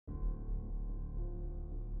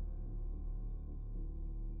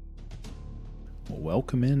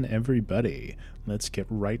Welcome in, everybody. Let's get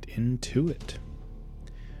right into it.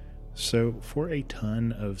 So, for a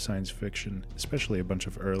ton of science fiction, especially a bunch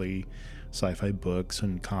of early sci-fi books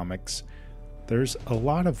and comics, there's a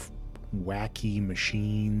lot of wacky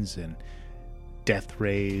machines and death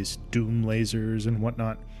rays, doom lasers, and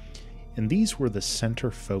whatnot. And these were the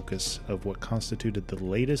center focus of what constituted the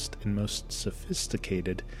latest and most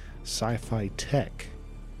sophisticated sci-fi tech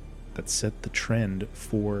that set the trend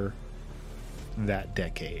for that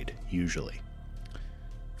decade, usually.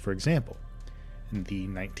 For example, in the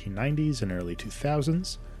 1990s and early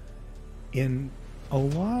 2000s, in a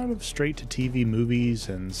lot of straight-to-TV movies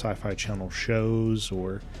and sci-fi channel shows,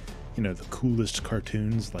 or, the coolest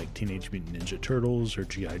cartoons like Teenage Mutant Ninja Turtles or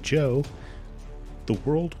G.I. Joe, the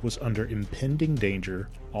world was under impending danger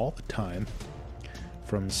all the time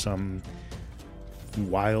from some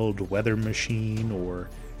wild weather machine or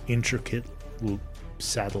intricate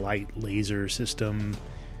satellite laser system.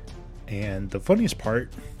 And the funniest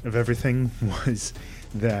part of everything was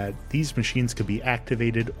that these machines could be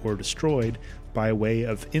activated or destroyed by way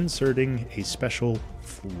of inserting a special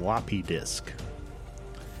floppy disk.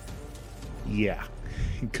 Yeah,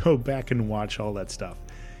 go back and watch all that stuff.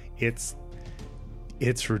 It's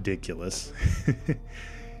ridiculous.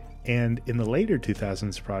 And in the later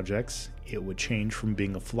 2000s projects, it would change from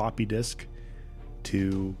being a floppy disk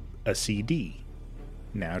to a CD.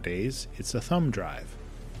 Nowadays, it's a thumb drive.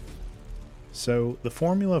 So the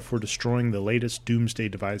formula for destroying the latest doomsday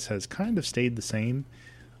device has kind of stayed the same.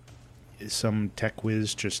 Some tech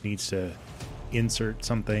whiz just needs to insert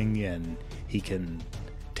something and he can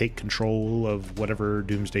take control of whatever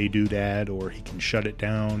doomsday doodad, or he can shut it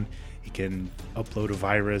down, he can upload a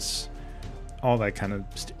virus, all that kind of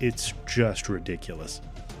it's just ridiculous.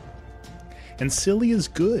 And silly is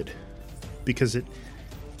good, because it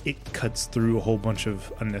cuts through a whole bunch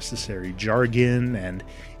of unnecessary jargon, and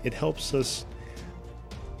it helps us,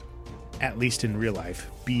 at least in real life,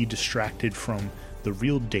 be distracted from the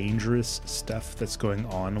real dangerous stuff that's going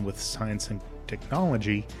on with science and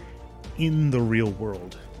technology in the real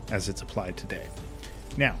world as it's applied today.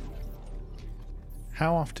 Now,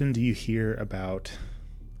 how often do you hear about,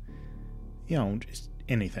 just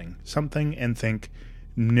anything, something, and think,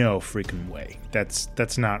 no freaking way,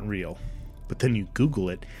 that's not real? But then you Google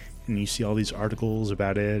it, and you see all these articles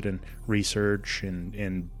about it, and research,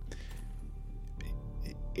 and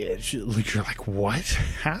you're like, what?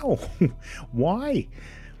 How? Why?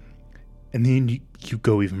 And then you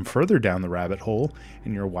go even further down the rabbit hole,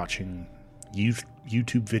 and you're watching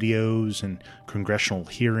YouTube videos, and congressional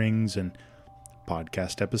hearings, and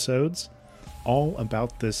podcast episodes, all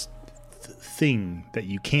about this thing that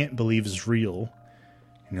you can't believe is real.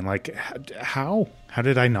 And you're like, how? How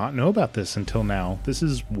did I not know about this until now? This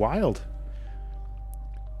is wild.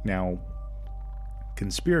 Now,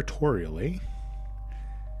 conspiratorially,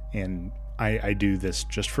 and I do this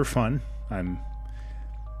just for fun. I'm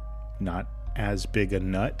not as big a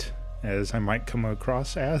nut as I might come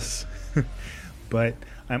across as. But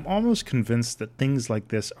I'm almost convinced that things like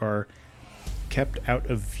this are kept out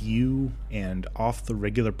of view and off the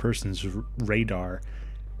regular person's radar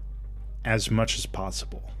as much as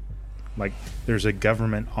possible. Like, there's a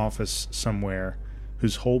government office somewhere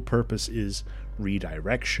whose whole purpose is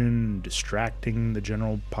redirection, distracting the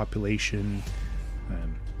general population,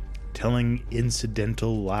 telling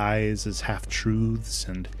incidental lies as half-truths,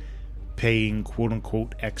 and paying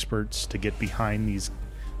quote-unquote experts to get behind these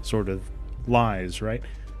sort of lies, right?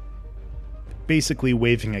 Basically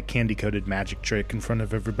waving a candy-coated magic trick in front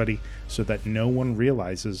of everybody so that no one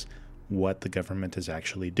realizes what the government is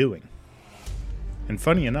actually doing. And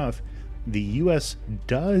funny enough, the U.S.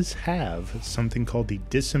 does have something called the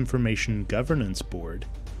Disinformation Governance Board,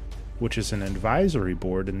 which is an advisory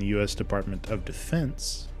board in the U.S. Department of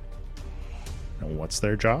Defense. Now, what's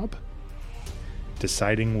their job?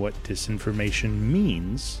 Deciding what disinformation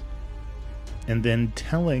means, and then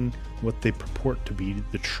telling what they purport to be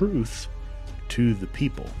the truth to the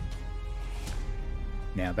people.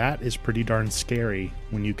 Now, that is pretty darn scary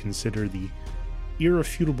when you consider the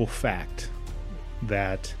irrefutable fact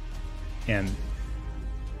that, and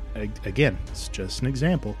again, it's just an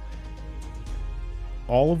example,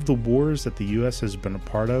 all of the wars that the U.S. has been a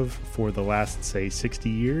part of for the last, say, 60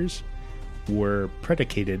 years were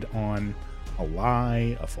predicated on a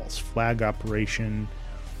lie, a false flag operation,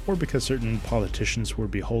 or because certain politicians were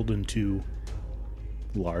beholden to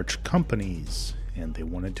large companies and they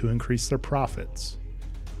wanted to increase their profits.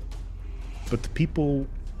 But the people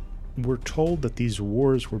were told that these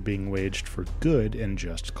wars were being waged for good and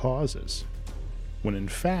just causes, when in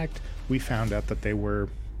fact we found out that they were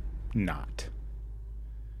not.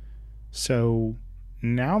 So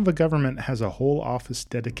now the government has a whole office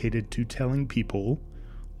dedicated to telling people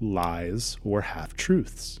lies or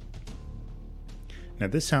half-truths. Now,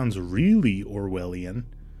 this sounds really Orwellian,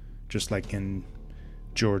 just like in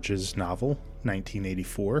George's novel,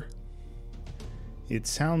 1984. It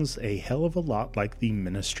sounds a hell of a lot like the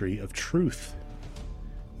Ministry of Truth,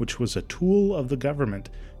 which was a tool of the government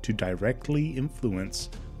to directly influence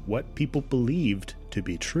what people believed to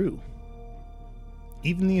be true.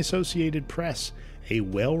 Even the Associated Press, a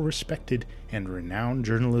well-respected and renowned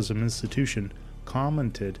journalism institution,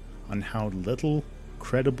 commented on how little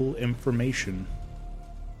credible information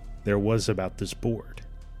there was about this board.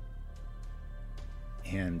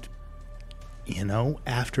 And,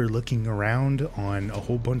 after looking around on a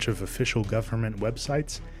whole bunch of official government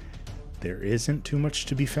websites, there isn't too much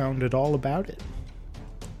to be found at all about it.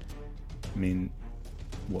 I mean,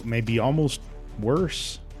 what may be almost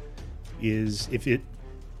worse is if it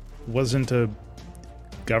wasn't a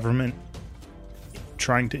government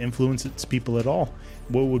trying to influence its people at all.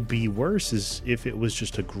 What would be worse is if it was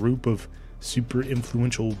just a group of super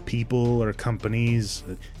influential people or companies,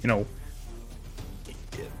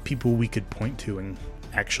 people we could point to and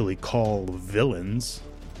actually call villains,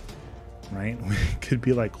 right? We could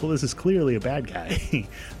be like, well, this is clearly a bad guy.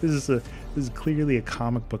 This is clearly a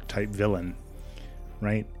comic book type villain,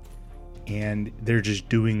 right? And they're just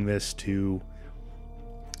doing this to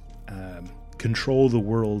control the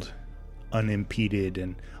world unimpeded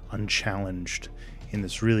and unchallenged in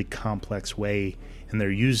this really complex way, and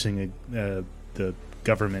they're using the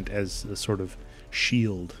government as a sort of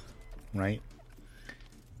shield, right?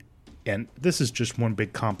 And this is just one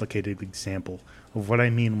big complicated example of what I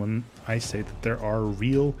mean when I say that there are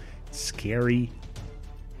real, scary,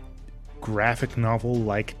 graphic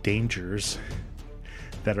novel-like dangers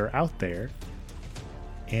that are out there,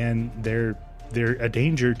 and they're a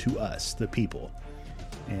danger to us, the people.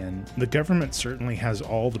 And the government certainly has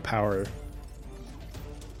all the power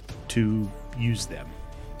to use them,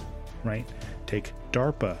 right? Take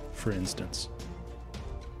DARPA, for instance.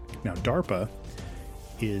 Now, DARPA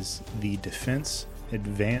is the Defense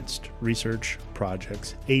Advanced Research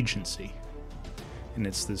Projects Agency. And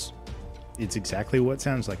it's exactly what it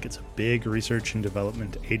sounds like. It's a big research and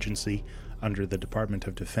development agency under the Department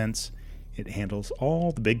of Defense. It handles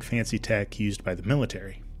all the big fancy tech used by the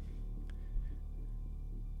military.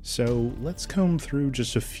 So let's comb through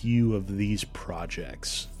just a few of these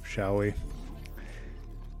projects, shall we?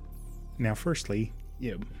 Now, firstly,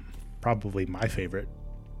 probably my favorite,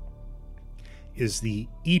 is the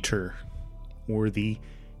EATR, or the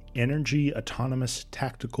Energy Autonomous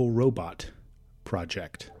Tactical Robot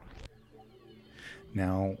Project.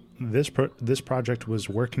 Now, this project was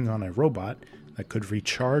working on a robot that could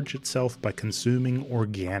recharge itself by consuming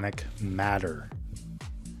organic matter.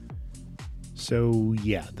 So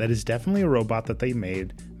yeah, that is definitely a robot that they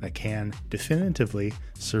made that can definitively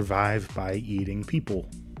survive by eating people.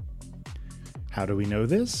 How do we know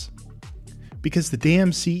this? Because the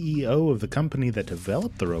damn CEO of the company that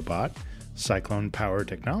developed the robot, Cyclone Power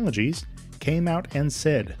Technologies, came out and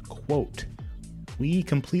said, quote, "We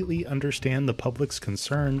completely understand the public's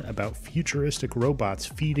concern about futuristic robots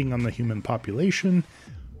feeding on the human population,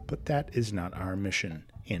 but that is not our mission,"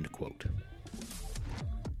 end quote.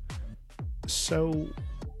 So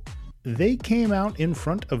they came out in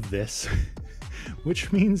front of this,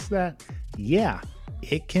 which means that, yeah,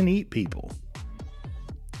 it can eat people.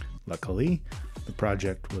 Luckily, the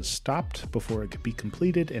project was stopped before it could be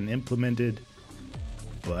completed and implemented,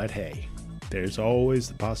 but hey, there's always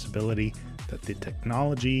the possibility that the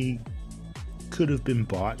technology could have been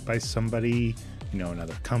bought by somebody,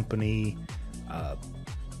 another company,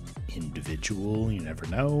 individual, you never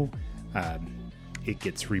know. It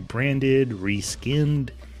gets rebranded,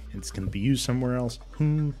 reskinned, it's going to be used somewhere else.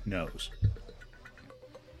 Who knows?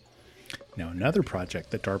 Now, another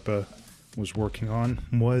project that DARPA was working on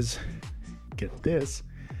was, get this,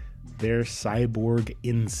 their cyborg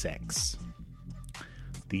insects.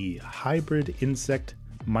 The Hybrid Insect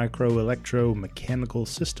Microelectromechanical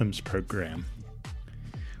Systems Program,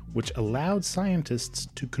 which allowed scientists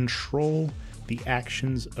to control the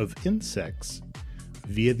actions of insects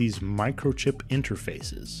via these microchip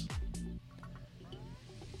interfaces.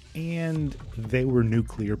 And they were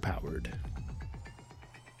nuclear powered.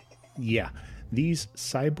 Yeah, these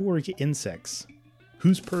cyborg insects,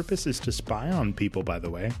 whose purpose is to spy on people, by the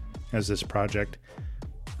way, as this project,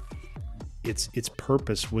 its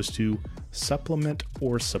purpose was to supplement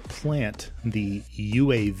or supplant the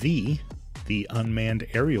UAV, the unmanned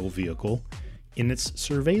aerial vehicle, in its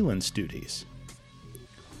surveillance duties.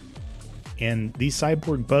 And these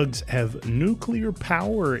cyborg bugs have nuclear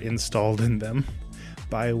power installed in them,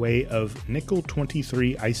 by way of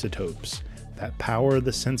nickel-23 isotopes that power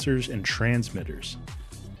the sensors and transmitters.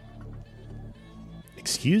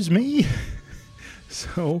 Excuse me?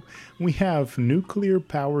 So we have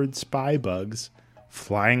nuclear-powered spy bugs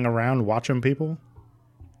flying around watching people?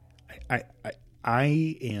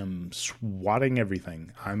 I am swatting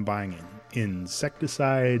everything. I'm buying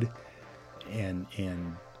insecticide and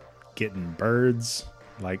getting birds.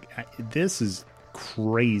 Like, this is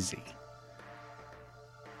crazy.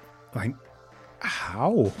 Like,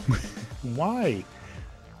 how? Why?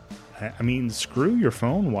 I mean, screw your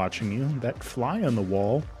phone watching you. That fly on the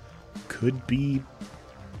wall could be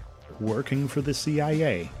working for the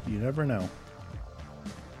CIA. You never know.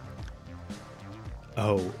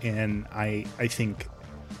 Oh, and I think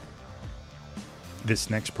this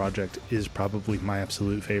next project is probably my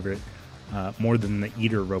absolute favorite, more than the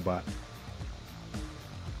Eater robot.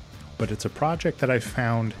 But it's a project that I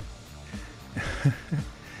found.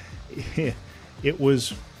 It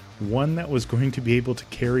was one that was going to be able to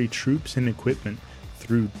carry troops and equipment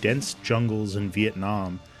through dense jungles in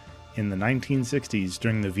Vietnam in the 1960s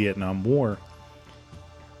during the Vietnam War.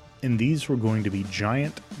 And these were going to be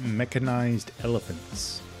giant mechanized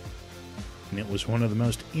elephants. And it was one of the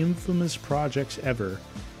most infamous projects ever,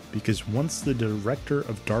 because once the director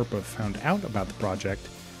of DARPA found out about the project,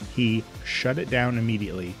 he shut it down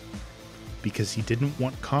immediately because he didn't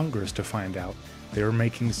want Congress to find out they were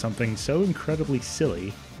making something so incredibly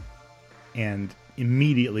silly, and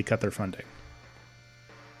immediately cut their funding.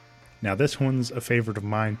 Now this one's a favorite of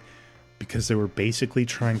mine because they were basically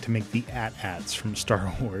trying to make the AT-ATs from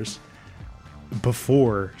Star Wars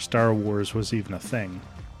before Star Wars was even a thing.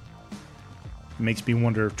 It makes me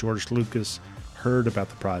wonder if George Lucas heard about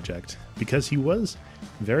the project, because he was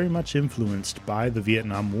very much influenced by the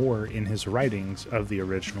Vietnam War in his writings of the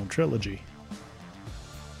original trilogy.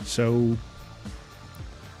 So,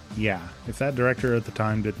 yeah, if that director at the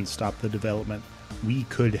time didn't stop the development, we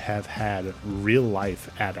could have had real-life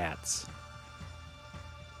AT-ATs.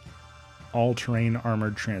 All-terrain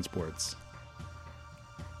armored transports.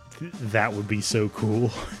 That would be so cool.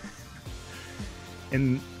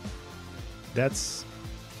 And that's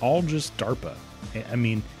all just DARPA. I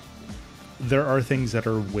mean, there are things that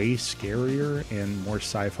are way scarier and more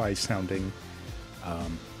sci-fi sounding,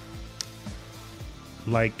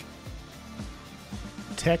 like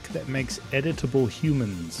tech that makes editable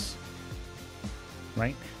humans,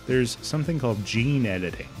 right? There's something called gene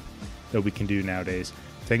editing that we can do nowadays,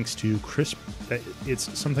 thanks to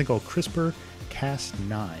it's something called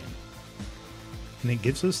CRISPR-Cas9. And it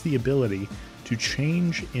gives us the ability to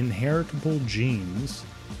change inheritable genes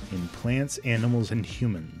in plants, animals, and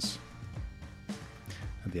humans.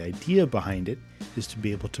 And the idea behind it is to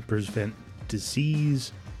be able to prevent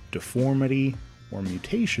disease, deformity, or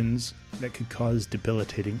mutations that could cause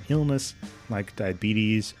debilitating illness like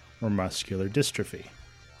diabetes or muscular dystrophy.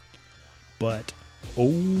 But,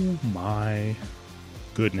 oh my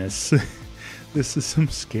goodness, this is some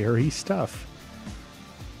scary stuff.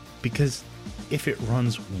 Because if it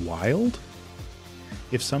runs wild,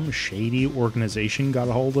 if some shady organization got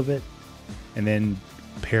a hold of it and then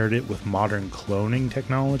paired it with modern cloning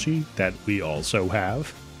technology that we also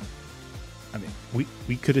have, I mean,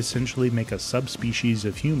 we could essentially make a subspecies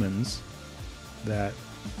of humans that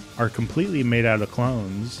are completely made out of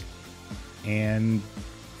clones, and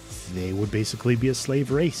they would basically be a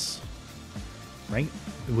slave race, right?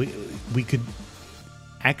 We could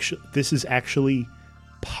actually, this is actually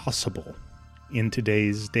possible in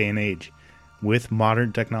today's day and age with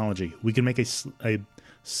modern technology. We can make a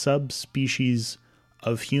subspecies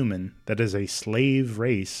of human that is a slave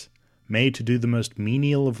race made to do the most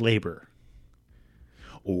menial of labor.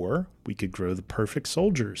 Or we could grow the perfect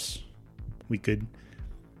soldiers. We could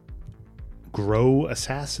grow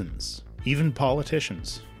assassins, even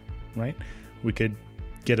politicians, right? We could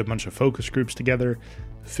get a bunch of focus groups together,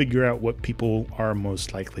 figure out what people are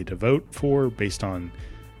most likely to vote for based on,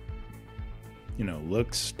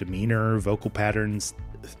 looks, demeanor, vocal patterns,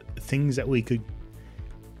 things that we could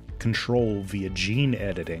control via gene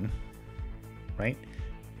editing, right?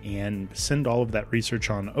 And send all of that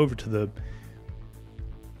research on over to the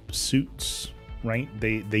suits, right?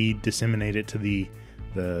 They disseminate it to the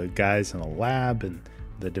guys in the lab and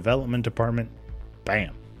the development department.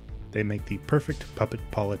 Bam! They make the perfect puppet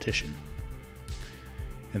politician.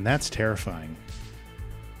 And that's terrifying.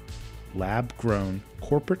 Lab-grown,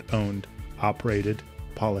 corporate-owned, operated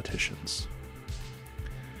politicians.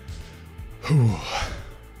 Whew.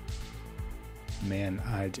 Man,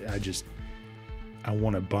 I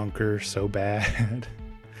want a bunker so bad.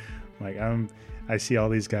 Like I see all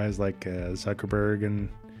these guys like Zuckerberg and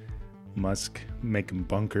Musk making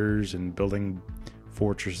bunkers and building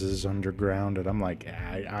fortresses underground, and I'm like,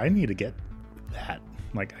 I need to get that.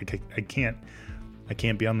 Like, I can't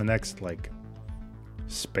be on the next like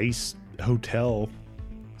space hotel,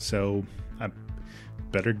 so I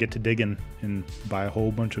better get to digging and buy a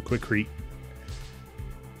whole bunch of Quikrete.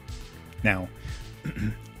 Now,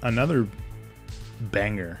 another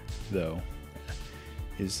banger though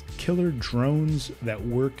is killer drones that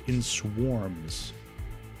work in swarms.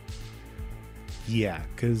 Yeah,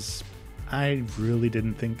 because I really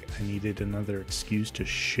didn't think I needed another excuse to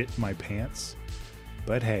shit my pants.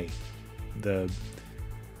 But hey, the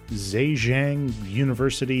Zhejiang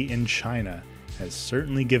University in China has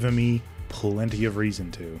certainly given me plenty of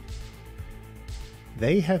reason to.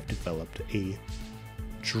 They have developed a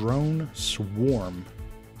drone swarm.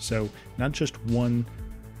 So not just one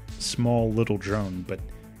small little drone, but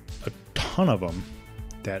a ton of them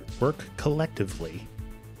that work collectively.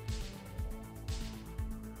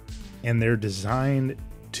 And they're designed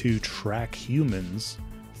to track humans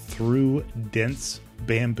through dense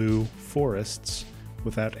bamboo forests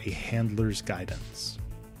without a handler's guidance.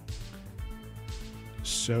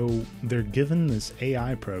 So they're given this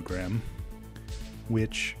AI program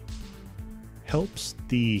which helps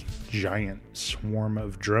the giant swarm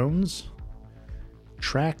of drones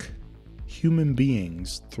track human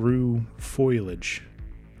beings through foliage.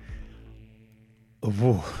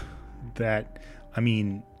 Oh, that, I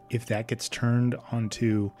mean, if that gets turned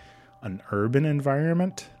onto an urban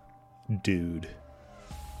environment, dude,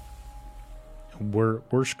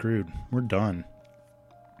 we're screwed. We're done.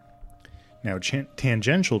 Now,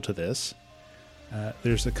 tangential to this,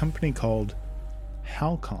 there's a company called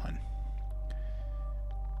Halcon,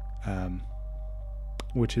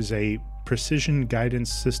 which is a precision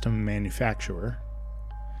guidance system manufacturer.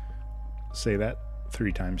 Say that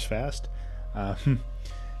 3 times fast.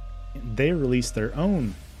 They released their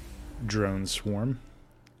own drone swarm.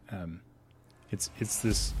 It's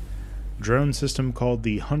this drone system called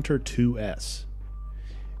the Hunter 2S,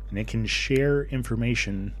 and it can share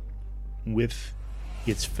information with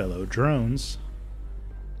its fellow drones,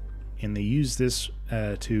 and they use this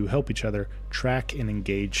to help each other track and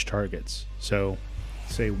engage targets. So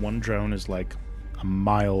say one drone is like a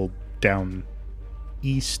mile down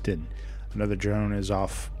east and another drone is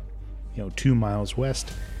off 2 miles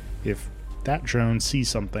west. If that drone sees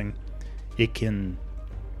something, it can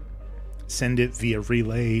send it via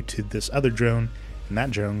relay to this other drone, and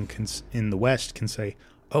that drone in the west can say,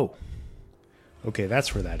 oh, okay,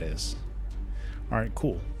 that's where that is. All right,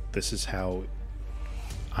 cool. This is how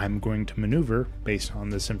I'm going to maneuver based on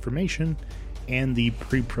this information and the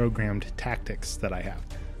pre-programmed tactics that I have.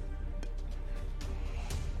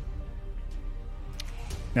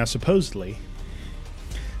 Now, supposedly,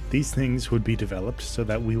 these things would be developed so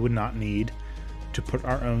that we would not need to put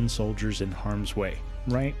our own soldiers in harm's way,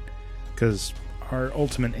 right? Because our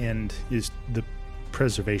ultimate end is the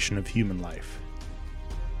preservation of human life.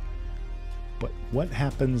 But what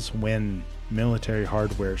happens when military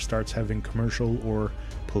hardware starts having commercial or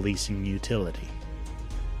policing utility?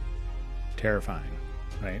 Terrifying,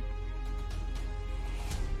 right?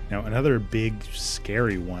 Now, another big,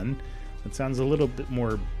 scary one that sounds a little bit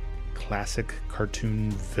more classic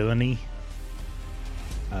cartoon villainy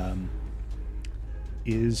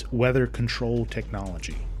is weather control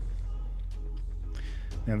technology.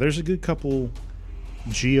 Now, there's a good couple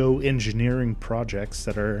geoengineering projects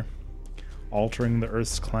that are altering the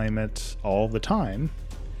Earth's climate all the time.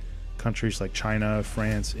 Countries like China,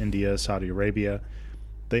 France, India, Saudi Arabia,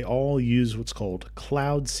 they all use what's called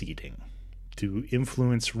cloud seeding to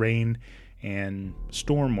influence rain and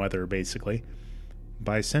storm weather, basically,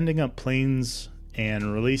 by sending up planes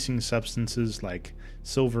and releasing substances like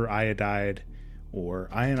silver iodide or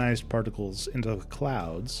ionized particles into the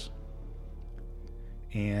clouds.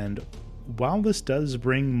 And while this does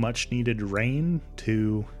bring much needed rain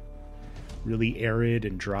to really arid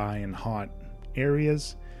and dry and hot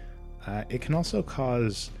areas, it can also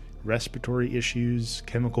cause respiratory issues,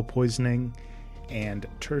 chemical poisoning, and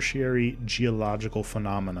tertiary geological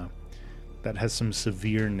phenomena that has some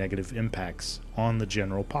severe negative impacts on the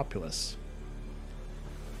general populace.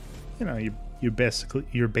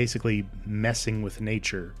 You're basically messing with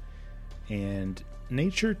nature, and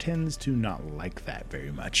nature tends to not like that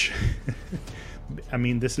very much. I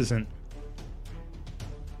mean, this isn't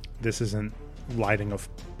lighting a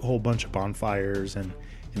whole bunch of bonfires and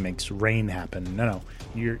it makes rain happen. No,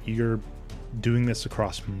 you're doing this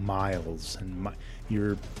across miles, and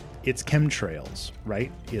it's chemtrails,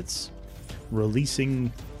 right? It's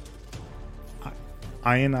releasing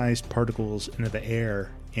ionized particles into the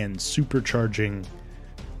air and supercharging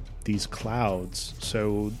these clouds,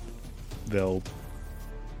 so they'll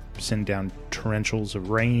send down torrentials of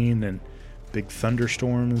rain and big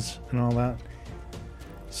thunderstorms and all that.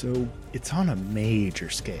 So it's on a major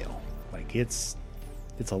scale. Like it's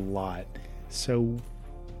a lot. So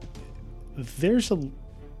there's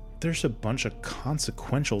a bunch of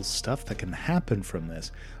consequential stuff that can happen from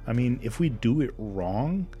this. I mean, if we do it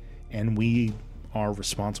wrong and we are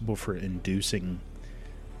responsible for inducing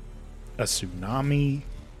a tsunami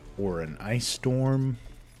or an ice storm,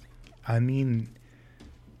 I mean,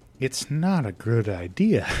 it's not a good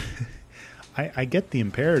idea. I get the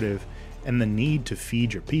imperative and the need to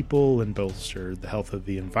feed your people and bolster the health of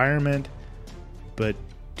the environment, but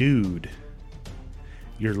dude,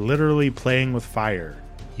 you're literally playing with fire.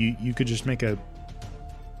 You could just make a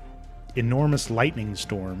enormous lightning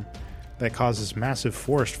storm that causes massive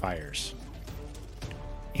forest fires,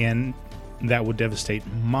 and that would devastate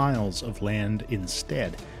miles of land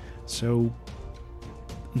instead. So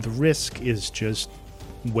the risk is just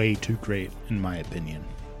way too great, in my opinion.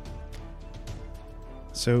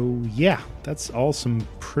 So yeah, that's all some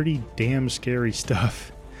pretty damn scary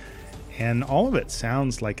stuff. And all of it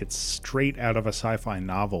sounds like it's straight out of a sci-fi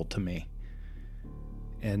novel to me.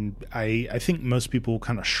 And I think most people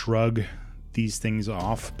kind of shrug these things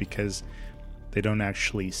off because they don't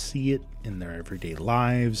actually see it in their everyday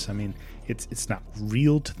lives. I mean, it's not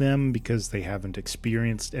real to them because they haven't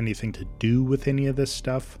experienced anything to do with any of this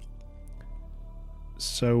stuff.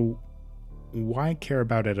 So why care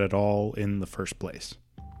about it at all in the first place?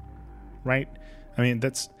 Right? I mean,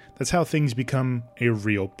 that's how things become a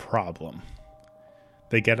real problem.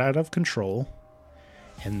 They get out of control,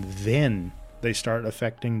 and then they start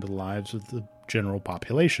affecting the lives of the general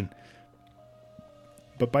population.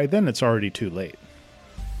 But by then, it's already too late.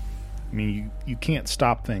 I mean, you can't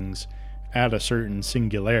stop things at a certain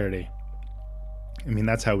singularity. I mean,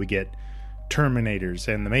 that's how we get Terminators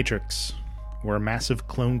and The Matrix, or a massive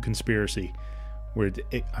clone conspiracy.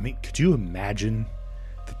 Could you imagine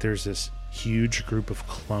that there's this huge group of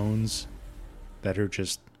clones that are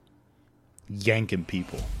just yanking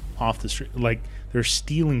people off the street? Like, they're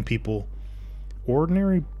stealing people,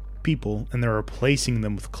 ordinary people, and they're replacing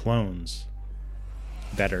them with clones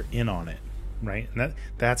that are in on it, right? And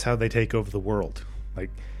that's how they take over the world.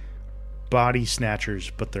 Like, body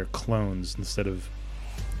snatchers, but they're clones instead of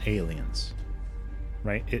aliens,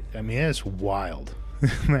 right? It's wild.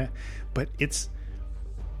 But it's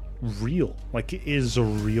real. Like, it is a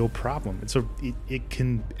real problem. It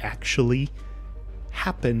can actually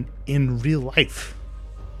happen in real life.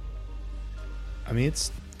 I mean,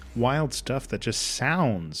 it's wild stuff that just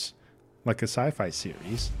sounds like a sci-fi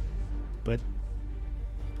series. But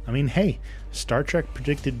I mean, hey, Star Trek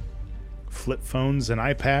predicted flip phones and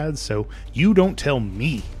iPads, so you don't tell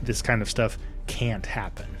me this kind of stuff can't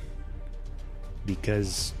happen.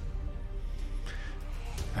 Because,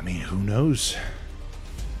 I mean, who knows?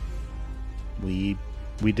 We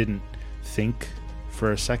didn't think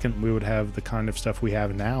for a second we would have the kind of stuff we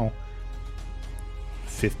have now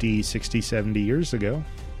 50, 60, 70 years ago.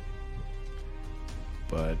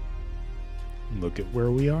 But look at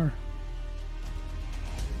where we are.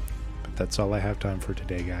 But that's all I have time for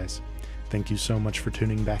today, guys. Thank you so much for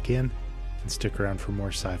tuning back in, and stick around for more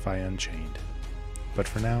Sci-Fi Unchained. But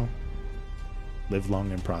for now, live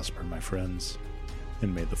long and prosper, my friends,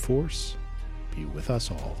 and may the Force be with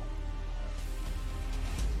us all.